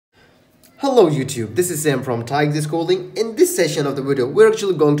Hello YouTube, this is Sam from Tiger Schooling. In this session of the video, we're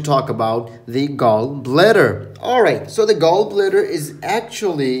actually going to talk about the gallbladder. Alright, so the gallbladder is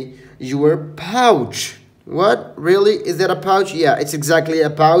actually your pouch. What? Really? Is that a pouch? Yeah, it's exactly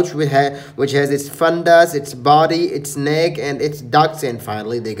a pouch which has its fundus, its body, its neck, and its ducts, and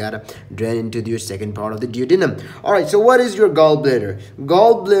finally they gotta drain into your second part of the duodenum. Alright, so what is your gallbladder?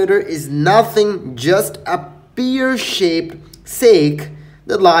 Gallbladder is nothing, just a pear-shaped sac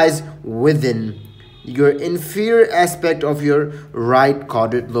that lies within your inferior aspect of your right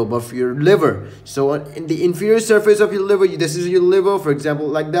caudate lobe of your liver. So in the inferior surface of your liver, this is your liver, for example,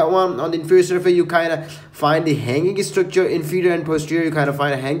 like that one. On the inferior surface, you kind of find the hanging structure. Inferior and posterior, you kind of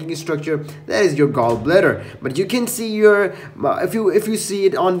find a hanging structure. That is your gallbladder. But you can see your if you see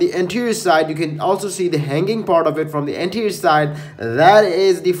it on the anterior side, you can also see the hanging part of it from the anterior side. That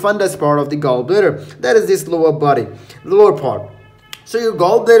is the fundus part of the gallbladder. That is this lower body, lower part. So your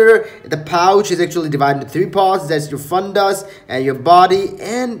gallbladder, the pouch, is actually divided into three parts. That's your fundus and your body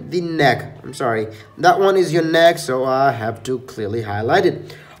and the neck. I'm sorry, that one is your neck, so I have to clearly highlight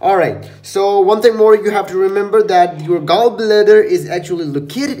it. Alright, so one thing more you have to remember, that your gallbladder is actually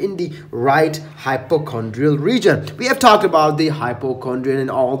located in the right hypochondrial region. We have talked about the hypochondrial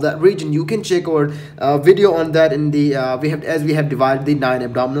and all that region. You can check our video on that in the we have divided the 9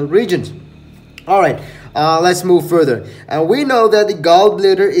 abdominal regions. Alright, let's move further. We know that the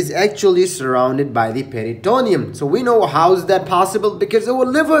gallbladder is actually surrounded by the peritoneum. So we know how is that possible, because our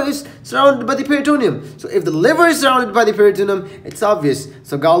liver is surrounded by the peritoneum. So if the liver is surrounded by the peritoneum, it's obvious.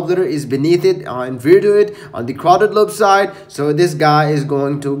 So gallbladder is beneath it, inferior to it, on the caudate lobe side. So this guy is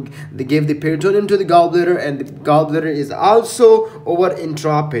going to give the peritoneum to the gallbladder, and the gallbladder is also our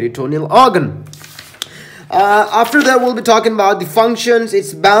intraperitoneal organ. After that, we'll be talking about the functions,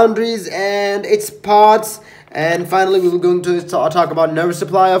 its boundaries, and its parts. And finally, we're going to talk about nervous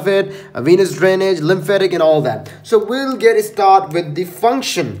supply of it, venous drainage, lymphatic, and all that. So we'll get started with the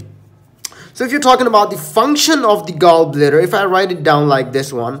function. So if you're talking about the function of the gallbladder, if I write it down like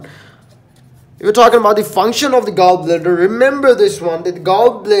this one, if you're talking about the function of the gallbladder, remember this one, that the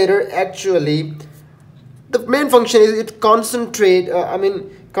gallbladder actually, the main function is it concentrate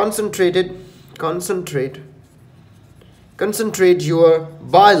your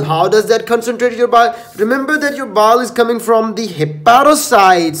bile. How does that concentrate your bile? Remember that your bile is coming from the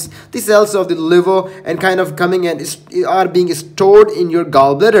hepatocytes, the cells of the liver, and kind of coming and are being stored in your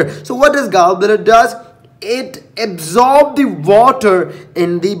gallbladder. So what does gallbladder does? It absorbs the water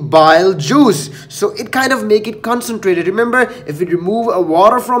in the bile juice, so it kind of make it concentrated. Remember, if we remove a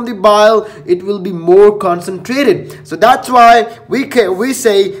water from the bile, it will be more concentrated. So that's why we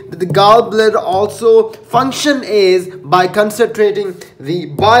say that the gallbladder also function is by concentrating the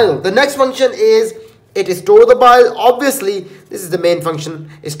bile. The next function is it stores the bile. Obviously, this is the main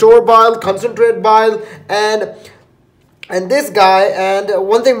function: store bile, concentrate bile, and this guy, and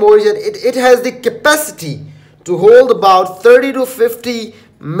one thing more is that it has the capacity to hold about 30 to 50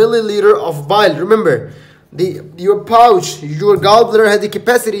 milliliter of bile. Remember, your pouch, your gallbladder has the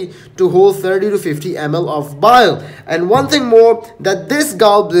capacity to hold 30 to 50 ml of bile. And one thing more, that this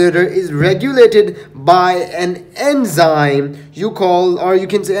gallbladder is regulated by an enzyme you call, or you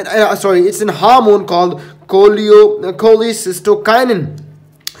can say, it's a hormone called cholecystectomy.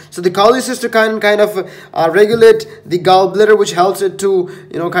 So the cholecystectomy kind of regulate the gallbladder, which helps it to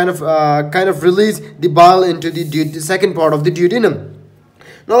kind of release the bile into the second part of the duodenum.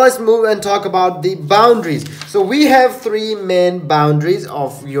 Now let's move and talk about the boundaries. So we have three main boundaries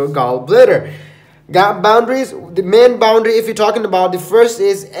of your gallbladder. Boundaries. The main boundary, if you're talking about, the first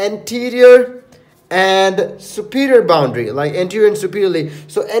is anterior and superior boundary, like anterior and superiorly.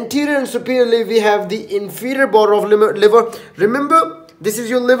 So anterior and superiorly, we have the inferior border of liver. Remember, this is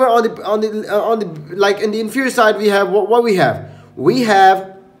your liver. On the like in the inferior side, we have what we have. We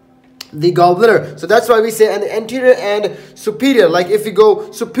have the gallbladder. So that's why we say an anterior and superior. Like if we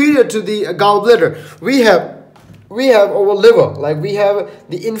go superior to the gallbladder, we have our liver. Like we have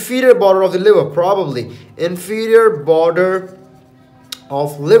the inferior border of the liver, probably inferior border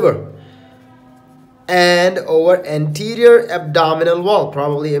of liver, and our anterior abdominal wall.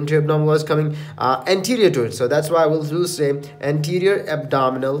 Probably anterior abdominal wall is coming anterior to it. So that's why we'll say anterior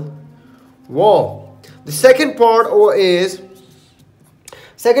abdominal wall. The second part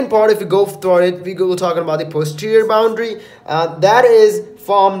if we go for it, we're talking about the posterior boundary. That is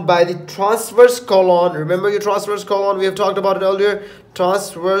formed by the transverse colon. Remember your transverse colon? We have talked about it earlier.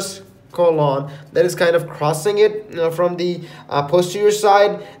 Transverse colon, that is kind of crossing it from the posterior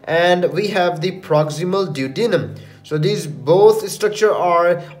side, and we have the proximal duodenum. So these both structure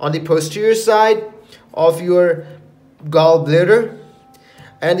are on the posterior side of your gallbladder,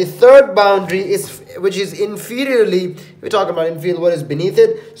 And the third boundary is, which is inferiorly, we're talking about inferior, what is beneath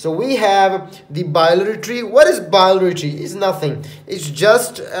it. So we have the biliary tree. What is biliary tree? It's nothing. It's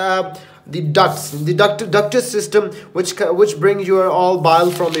just the ducts, the ductus system, which brings your all bile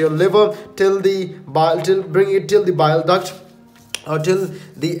from your liver till the bile, till the bile duct, or till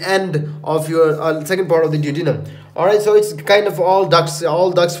the end of your second part of the duodenum. All right, so it's kind of all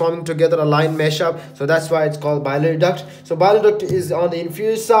ducts forming together, a line mesh up, so that's why it's called biliary duct. So biliary duct is on the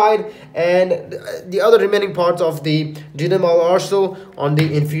inferior side, and the other remaining parts of the duodenum are also on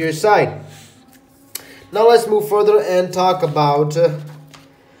the inferior side. Now let's move further and talk about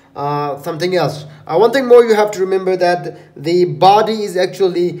something else. One thing more, you have to remember that the body is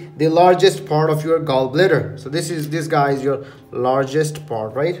actually the largest part of your gallbladder. So this guy is your largest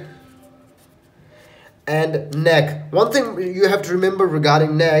part, right? And neck. One thing you have to remember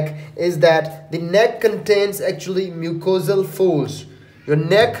regarding neck is that the neck contains actually mucosal folds. Your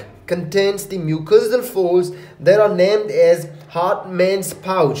neck contains the mucosal folds that are named as Hartmann's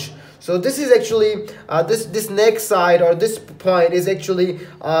pouch. So this is actually this neck side, or this point, is actually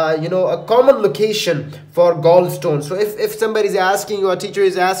a common location for gallstones. So if somebody is asking you, a teacher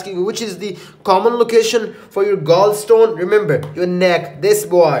is asking you, which is the common location for your gallstone, remember your neck. This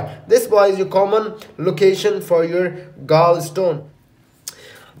boy is your common location for your gallstone.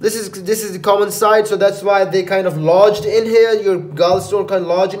 This is the common side, so that's why they kind of lodged in here. Your gallstone kind of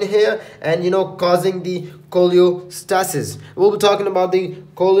lodged in here, and causing the cholecystitis. We'll be talking about the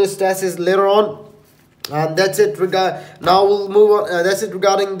cholecystitis later on. And that's it. Now we'll move on. That's it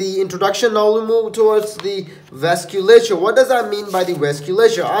regarding the introduction. Now we'll move towards the vasculature. What does that mean by the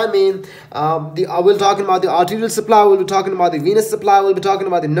vasculature? I mean, we'll talking about the arterial supply. We'll be talking about the venous supply. We'll be talking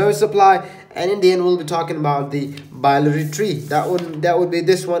about the nerve supply, and in the end, we'll be talking about the biliary tree. That would be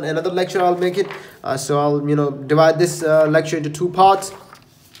this one. Another lecture I'll make it. So I'll divide this lecture into two parts.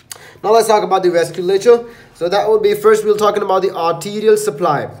 Now let's talk about the vasculature. So that would be, first we'll talking about the arterial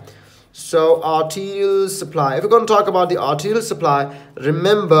supply. So arterial supply. If we're going to talk about the arterial supply,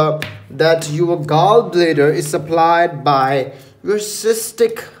 remember that your gallbladder is supplied by your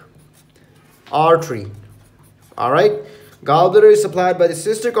cystic artery. All right, gallbladder is supplied by the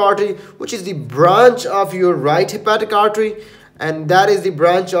cystic artery, which is the branch of your right hepatic artery, and that is the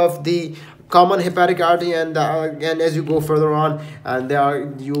branch of the common hepatic artery. And as you go further on,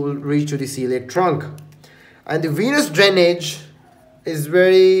 and you will reach to the celiac trunk. And the venous drainage is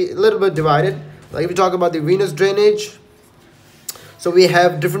very little bit divided. Like if we talk about the venous drainage, so we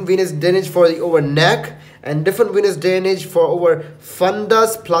have different venous drainage for the over neck and different venous drainage for over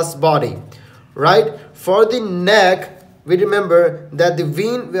fundus plus body, right? For the neck, we remember that the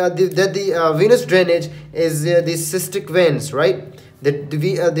venous drainage is the cystic veins, right?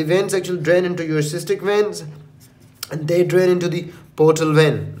 The veins actually drain into your cystic veins, and they drain into the portal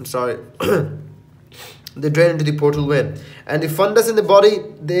vein. I'm sorry. They drain into the portal vein. And the fundus in the body,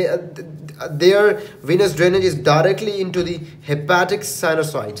 their venous drainage is directly into the hepatic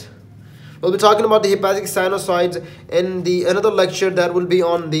sinusoids. We'll be talking about the hepatic sinusoids in another lecture that will be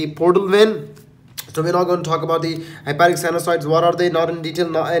on the portal vein. So we're not going to talk about the hepatic sinusoids. What are they? Not in detail,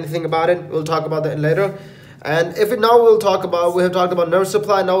 not anything about it. We'll talk about that later. And we have talked about nerve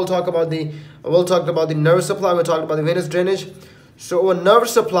supply. Now we'll talk about the nerve supply. We'll talk about the venous drainage. So a nerve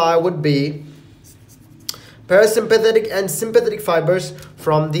supply would be parasympathetic and sympathetic fibers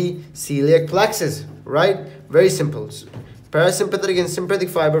from the celiac plexus, right? Very simple. Parasympathetic and sympathetic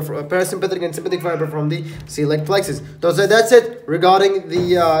fiber from the celiac plexus. So that's it regarding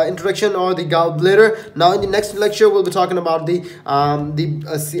the introduction or the gallbladder. Now in the next lecture, we'll be talking about the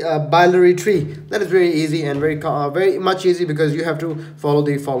biliary tree. That is very easy and very much easy, because you have to follow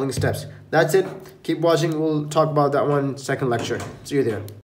the following steps. That's it. Keep watching. We'll talk about that one second lecture. See you there.